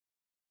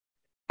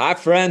Hi,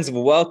 friends.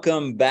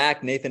 Welcome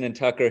back. Nathan and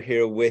Tucker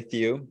here with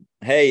you.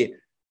 Hey,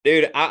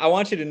 dude, I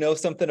want you to know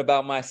something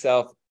about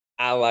myself.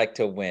 I like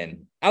to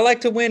win. I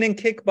like to win in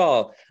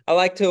kickball. I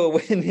like to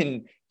win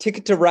in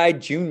Ticket to Ride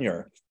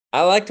Junior.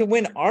 I like to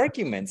win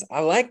arguments.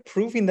 I like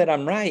proving that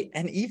I'm right.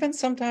 And even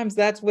sometimes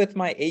that's with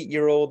my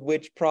 8-year-old,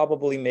 which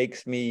probably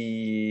makes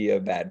me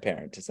a bad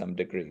parent to some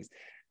degrees.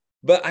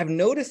 But I've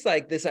noticed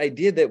like this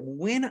idea that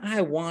when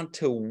I want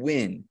to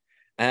win,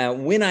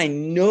 when I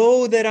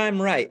know that I'm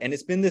right, and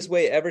it's been this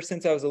way ever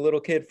since I was a little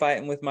kid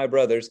fighting with my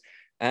brothers,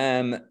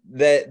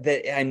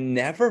 that I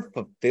never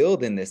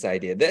fulfilled in this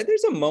idea. That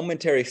there's a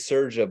momentary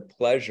surge of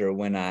pleasure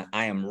when I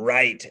am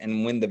right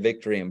and win the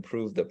victory and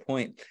prove the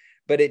point,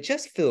 but it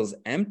just feels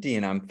empty,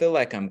 and I feel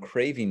like I'm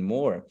craving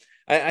more.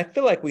 I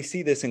feel like we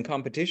see this in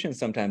competition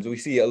sometimes. We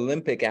see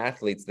Olympic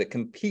athletes that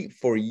compete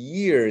for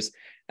years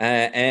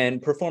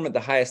and perform at the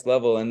highest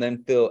level and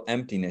then feel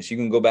emptiness. You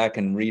can go back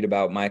and read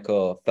about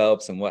Michael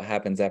Phelps and what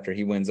happens after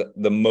he wins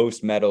the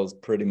most medals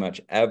pretty much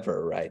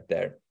ever right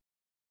there.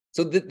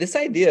 So this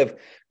idea of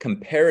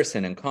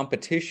comparison and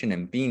competition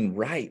and being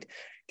right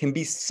can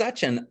be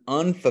such an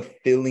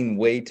unfulfilling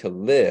way to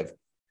live.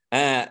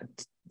 And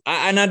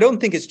I don't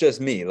think it's just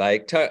me.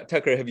 Like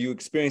Tucker, have you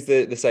experienced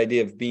this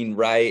idea of being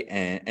right?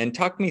 And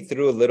talk me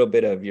through a little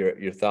bit of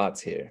your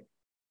thoughts here.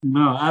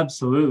 No,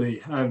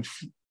 absolutely.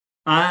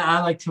 I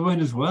like to win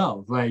as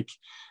well.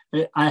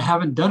 I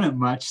haven't done it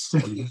much, so,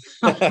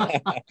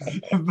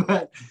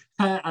 but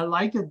I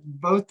like it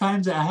both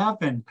times it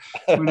happened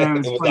when I It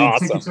was was playing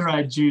Ticket awesome. to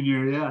Ride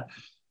Junior.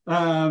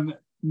 Yeah.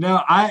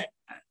 No,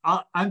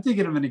 I'm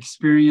thinking of an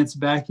experience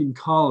back in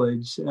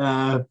college,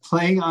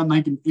 playing on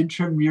like an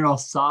intramural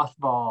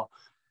softball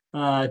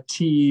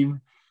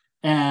team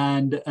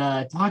and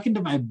talking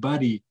to my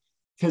buddy.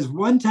 Because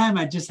one time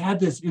I just had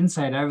this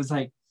insight. I was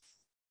like,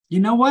 you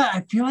know what?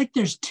 I feel like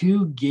there's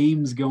two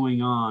games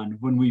going on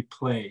when we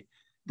play.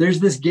 There's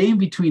this game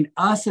between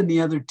us and the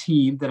other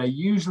team that I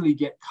usually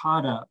get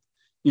caught up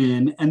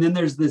in. And then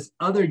there's this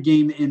other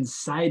game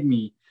inside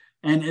me.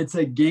 And it's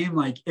a game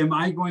like, am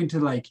I going to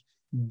like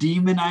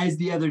demonize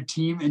the other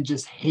team and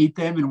just hate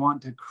them and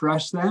want to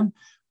crush them?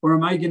 Or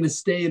am I going to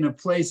stay in a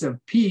place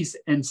of peace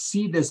and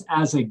see this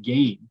as a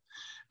game?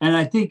 And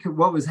I think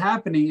what was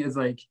happening is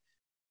like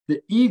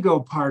the ego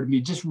part of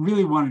me just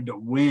really wanted to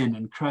win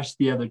and crush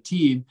the other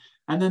team.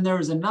 And then there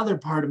was another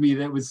part of me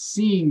that was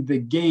seeing the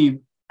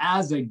game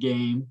as a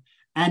game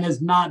and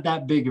is not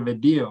that big of a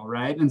deal,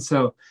 right? And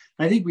so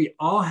I think we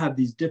all have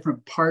these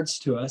different parts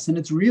to us, and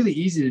it's really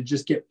easy to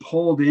just get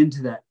pulled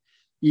into that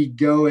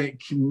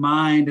egoic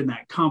mind and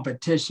that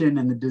competition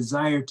and the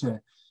desire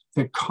to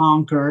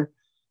conquer.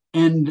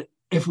 And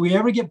if we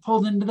ever get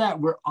pulled into that,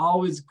 we're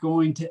always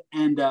going to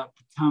end up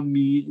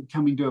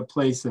coming to a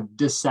place of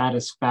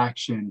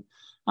dissatisfaction.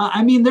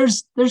 I mean,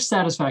 there's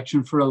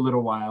satisfaction for a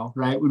little while,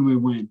 right? When we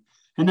win,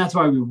 and that's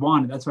why we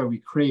want it. That's why we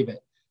crave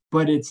it.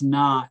 But it's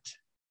not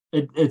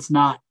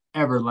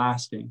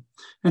everlasting.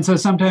 And so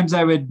sometimes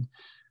I would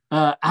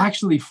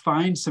actually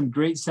find some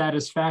great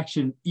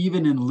satisfaction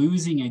even in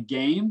losing a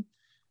game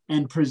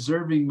and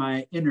preserving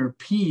my inner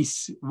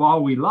peace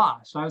while we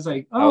lost. So I was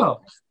like,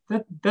 Oh,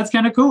 oh, that's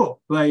kind of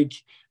cool. Like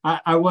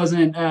I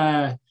wasn't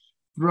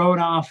thrown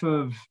off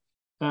of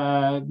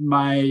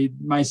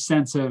my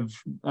sense of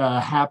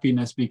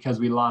happiness because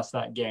we lost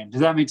that game.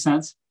 Does that make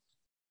sense?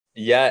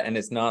 yeah, and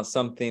it's not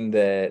something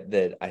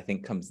that I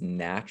think comes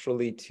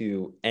naturally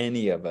to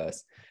any of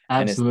us,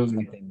 and it's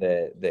Absolutely. something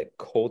that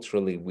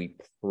culturally we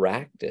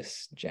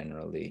practice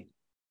generally.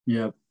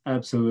 Yep.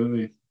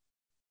 Absolutely.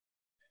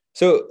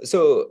 So,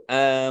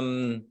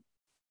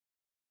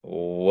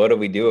 what do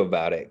we do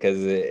about it?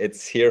 Because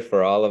it's here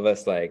for all of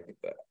us. Like,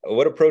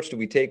 what approach do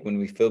we take when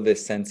we feel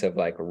this sense of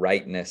like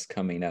rightness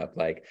coming up,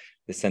 like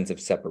the sense of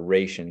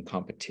separation,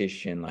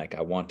 competition, like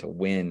I want to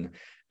win?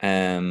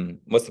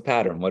 What's the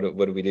pattern? What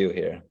do we do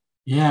here?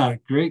 Yeah.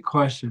 Great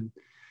question.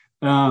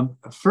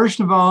 First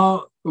of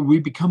all, we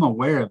become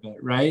aware of it,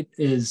 right?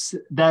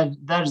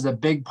 That is a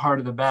big part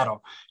of the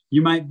battle.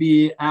 You might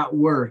be at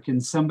work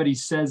and somebody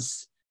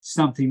says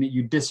something that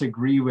you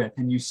disagree with,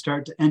 and you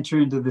start to enter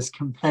into this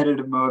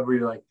competitive mode where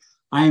you're like,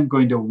 I am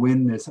going to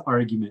win this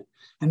argument.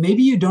 And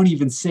maybe you don't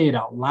even say it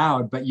out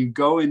loud, but you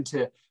go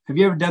into, have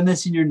you ever done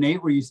this in your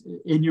Nate where you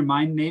in your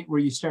mind, Nate,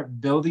 where you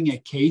start building a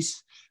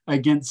case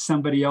against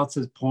somebody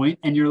else's point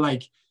and you're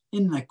like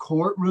in the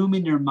courtroom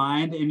in your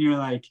mind and you're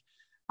like,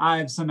 I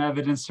have some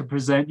evidence to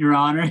present, Your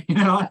Honor,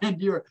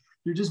 and you're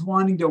just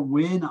wanting to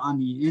win on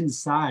the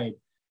inside.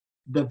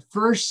 The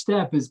first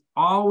step is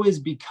always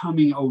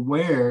becoming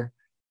aware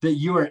that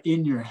you are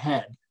in your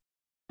head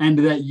and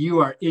that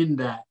you are in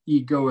that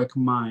egoic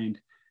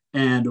mind.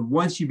 And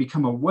once you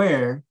become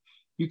aware,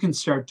 you can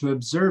start to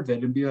observe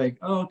it and be like,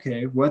 oh,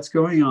 okay, what's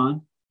going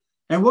on?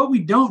 And what we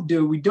don't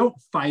do, we don't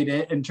fight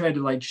it and try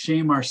to like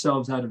shame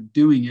ourselves out of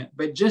doing it,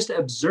 but just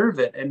observe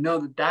it and know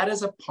that that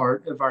is a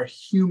part of our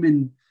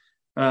human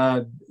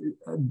uh,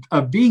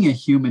 of being a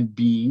human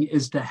being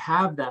is to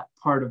have that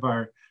part of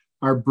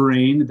our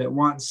brain that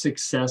wants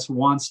success,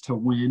 wants to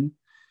win.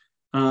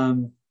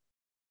 Um,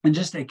 and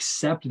just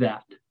accept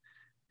that.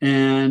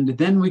 And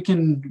then we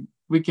can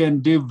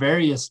do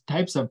various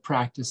types of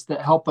practice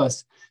that help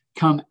us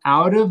come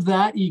out of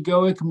that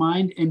egoic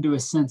mind into a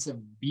sense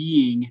of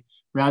being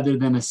rather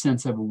than a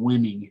sense of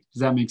winning.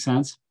 Does that make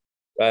sense?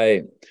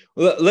 Right.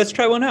 Well, let's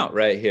try one out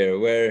right here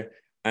where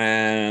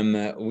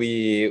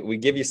we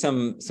give you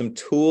some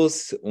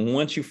tools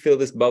once you feel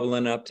this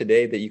bubbling up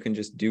today that you can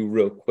just do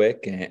real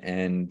quick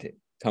and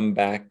come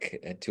back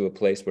to a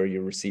place where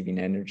you're receiving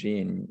energy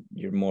and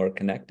you're more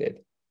connected.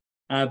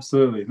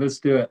 Absolutely. Let's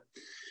do it.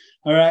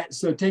 All right.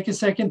 So take a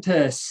second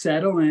to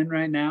settle in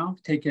right now.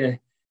 Take a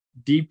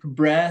deep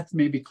breath.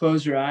 Maybe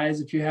close your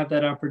eyes if you have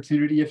that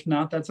opportunity. If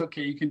not, that's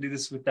okay. You can do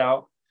this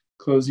without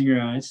closing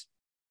your eyes.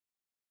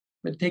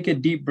 But take a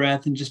deep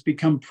breath and just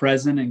become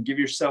present and give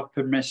yourself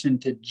permission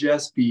to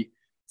just be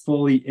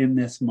fully in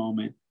this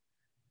moment.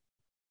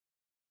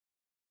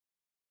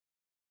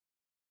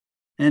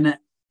 And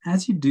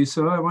as you do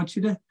so, I want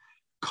you to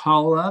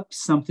call up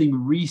something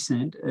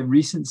recent, a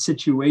recent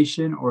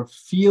situation or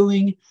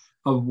feeling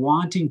of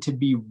wanting to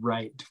be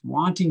right,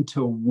 wanting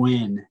to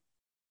win.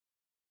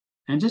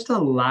 And just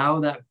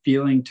allow that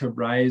feeling to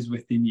rise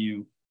within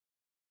you.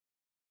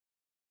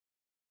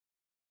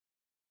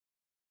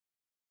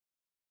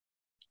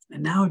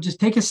 And now just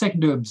take a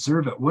second to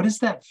observe it. What does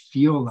that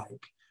feel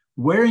like?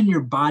 Where in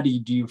your body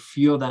do you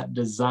feel that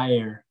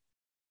desire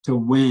to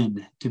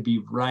win, to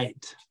be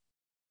right?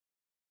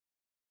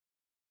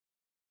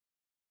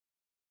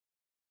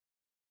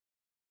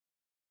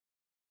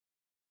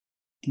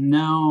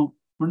 Now,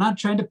 we're not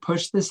trying to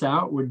push this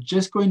out. We're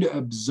just going to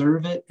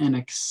observe it and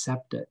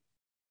accept it.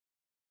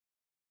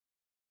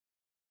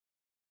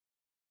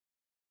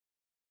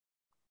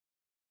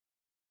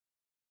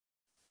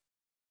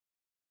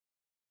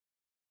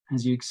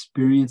 As you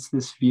experience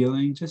this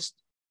feeling, just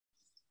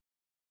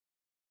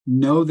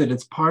know that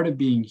it's part of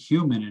being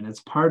human and it's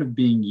part of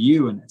being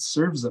you, and it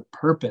serves a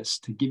purpose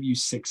to give you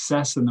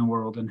success in the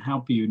world and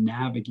help you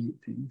navigate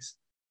things.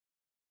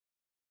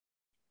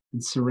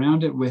 And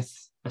surround it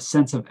with a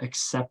sense of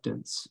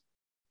acceptance.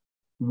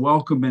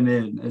 Welcome it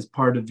in as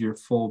part of your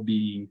full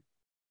being.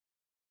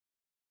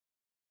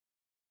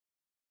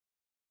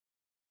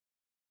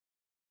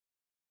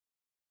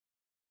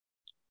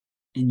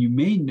 And you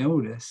may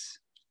notice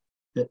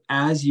that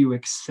as you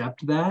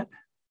accept that,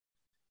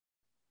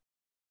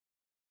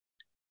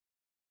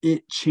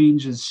 it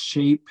changes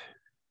shape,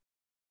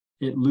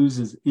 it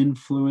loses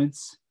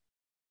influence.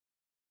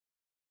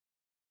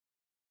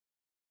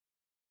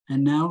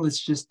 And now let's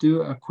just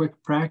do a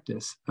quick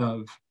practice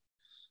of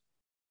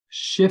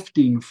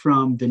shifting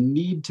from the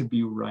need to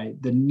be right,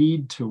 the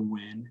need to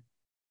win,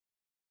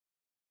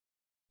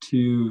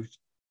 to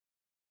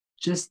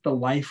just the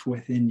life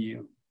within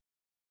you.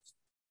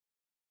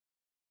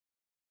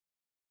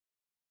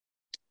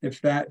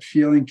 If that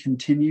feeling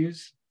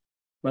continues,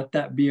 let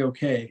that be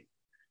okay.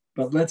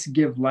 But let's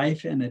give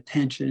life and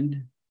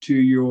attention to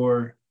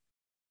your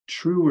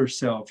truer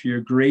self,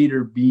 your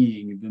greater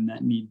being than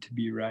that need to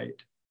be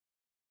right.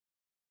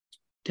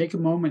 Take a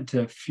moment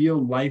to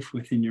feel life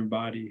within your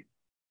body.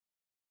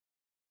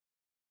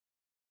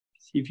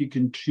 See if you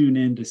can tune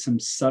into some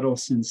subtle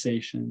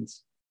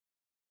sensations,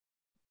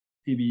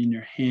 maybe in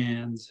your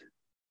hands,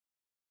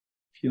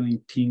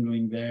 feeling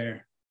tingling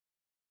there,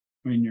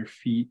 or in your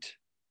feet,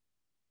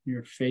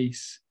 your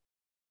face.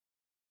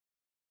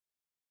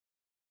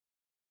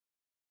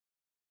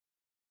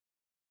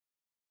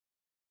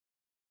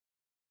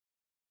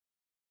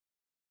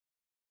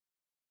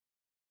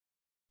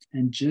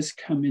 And just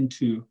come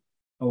into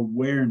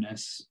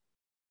awareness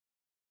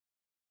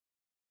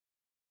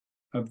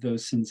of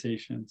those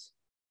sensations.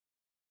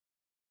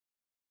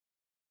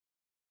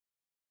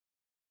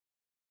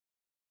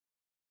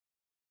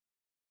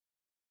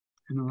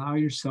 And allow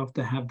yourself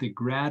to have the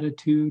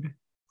gratitude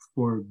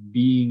for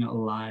being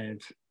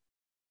alive.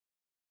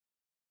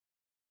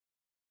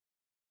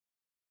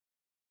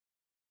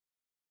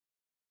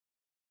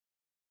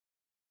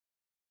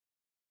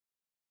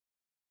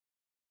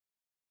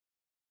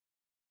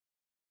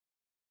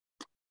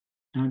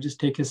 Now just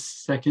take a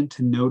second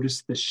to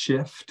notice the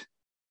shift.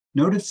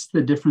 Notice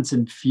the difference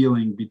in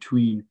feeling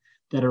between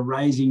that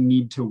arising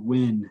need to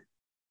win,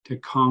 to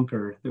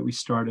conquer that we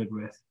started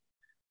with,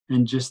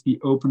 and just the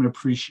open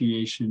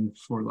appreciation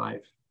for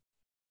life.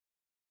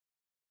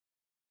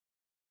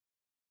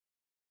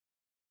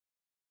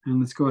 And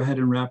let's go ahead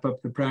and wrap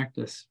up the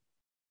practice.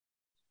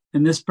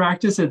 In this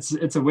practice,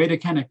 it's a way to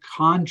kind of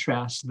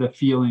contrast the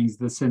feelings,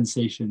 the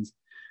sensations.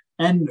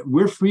 And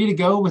we're free to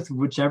go with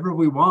whichever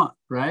we want,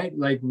 right?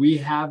 Like we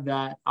have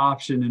that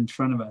option in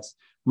front of us.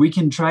 We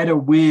can try to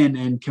win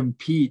and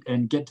compete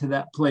and get to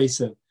that place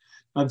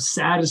of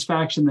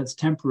satisfaction that's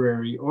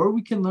temporary, or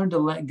we can learn to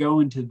let go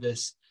into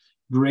this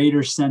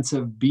greater sense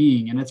of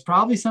being. And it's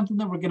probably something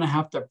that we're going to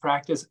have to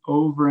practice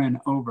over and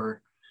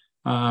over,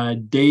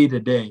 day to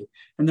day.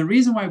 And the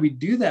reason why we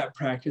do that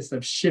practice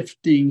of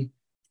shifting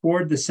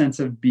toward the sense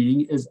of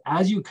being is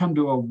as you come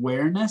to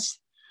awareness,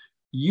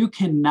 you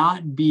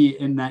cannot be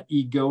in that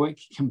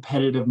egoic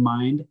competitive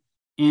mind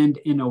and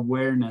in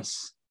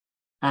awareness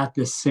at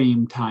the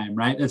same time,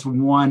 right? It's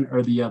one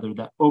or the other.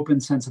 That open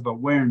sense of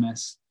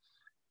awareness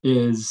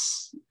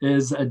is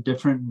a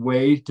different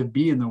way to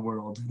be in the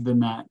world than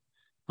that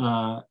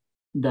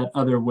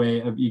other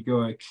way of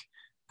egoic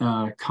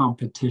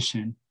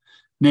competition.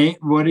 Nate,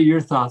 what are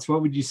your thoughts?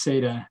 What would you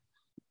say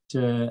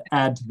to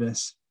add to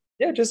this?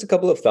 Yeah, just a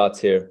couple of thoughts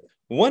here.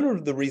 One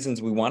of the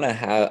reasons we want to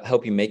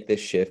help you make this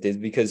shift is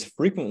because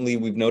frequently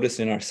we've noticed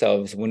in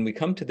ourselves when we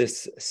come to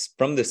this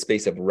from the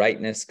space of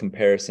rightness,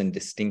 comparison,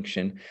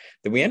 distinction,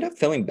 that we end up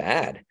feeling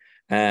bad.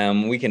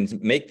 We can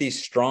make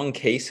these strong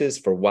cases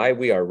for why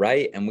we are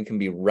right, and we can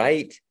be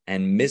right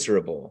and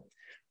miserable,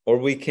 or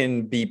we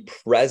can be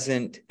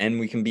present and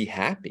we can be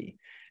happy.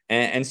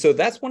 And so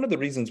that's one of the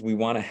reasons we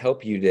want to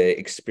help you to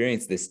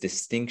experience this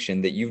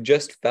distinction that you've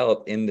just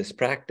felt in this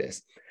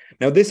practice.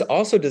 Now, this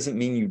also doesn't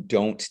mean you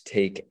don't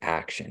take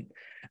action.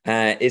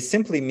 It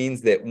simply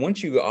means that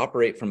once you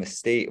operate from a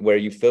state where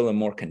you feel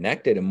more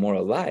connected and more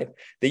alive,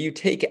 that you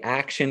take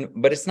action,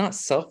 but it's not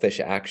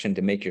selfish action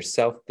to make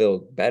yourself feel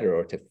better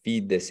or to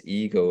feed this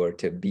ego or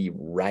to be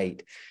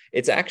right.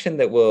 It's action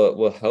that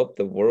will help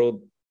the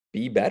world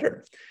be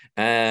better.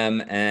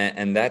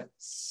 And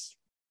that's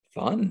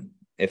fun.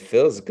 It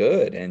feels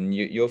good, and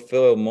you'll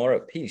feel more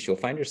at peace. You'll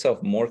find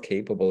yourself more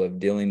capable of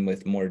dealing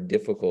with more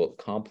difficult,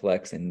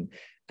 complex, and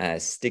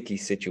sticky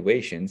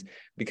situations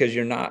because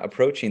you're not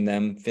approaching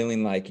them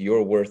feeling like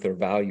your worth or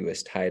value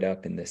is tied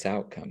up in this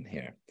outcome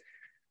here.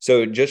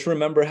 So just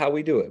remember how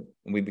we do it.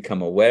 We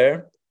become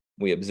aware,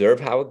 we observe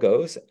how it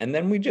goes, and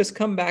then we just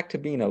come back to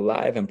being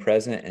alive and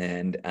present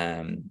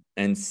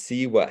and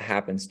see what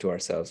happens to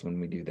ourselves when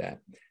we do that.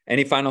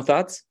 Any final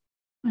thoughts?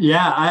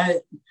 Yeah,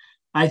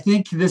 I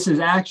think this is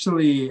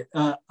actually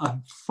a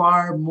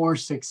far more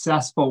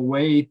successful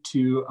way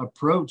to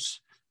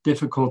approach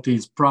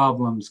difficulties,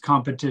 problems,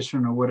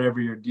 competition, or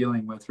whatever you're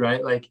dealing with,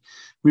 right? Like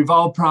we've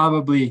all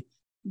probably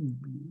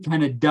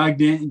kind of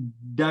dug in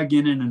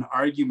an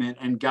argument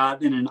and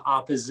got in an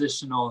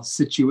oppositional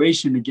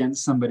situation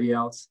against somebody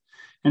else.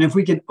 And if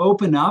we can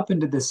open up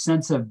into the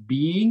sense of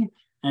being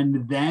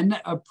and then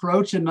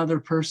approach another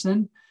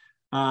person,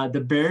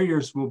 the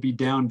barriers will be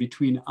down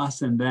between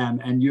us and them,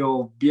 and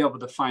you'll be able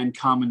to find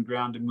common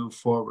ground to move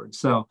forward.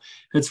 So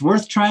it's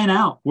worth trying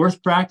out,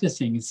 worth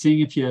practicing and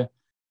seeing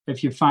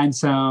if you find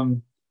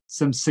some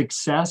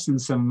success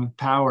and some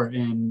power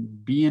in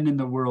being in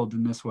the world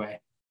in this way.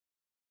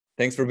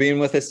 Thanks for being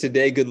with us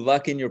today. Good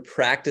luck in your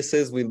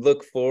practices. We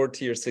look forward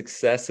to your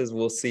successes.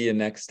 We'll see you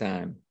next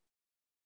time.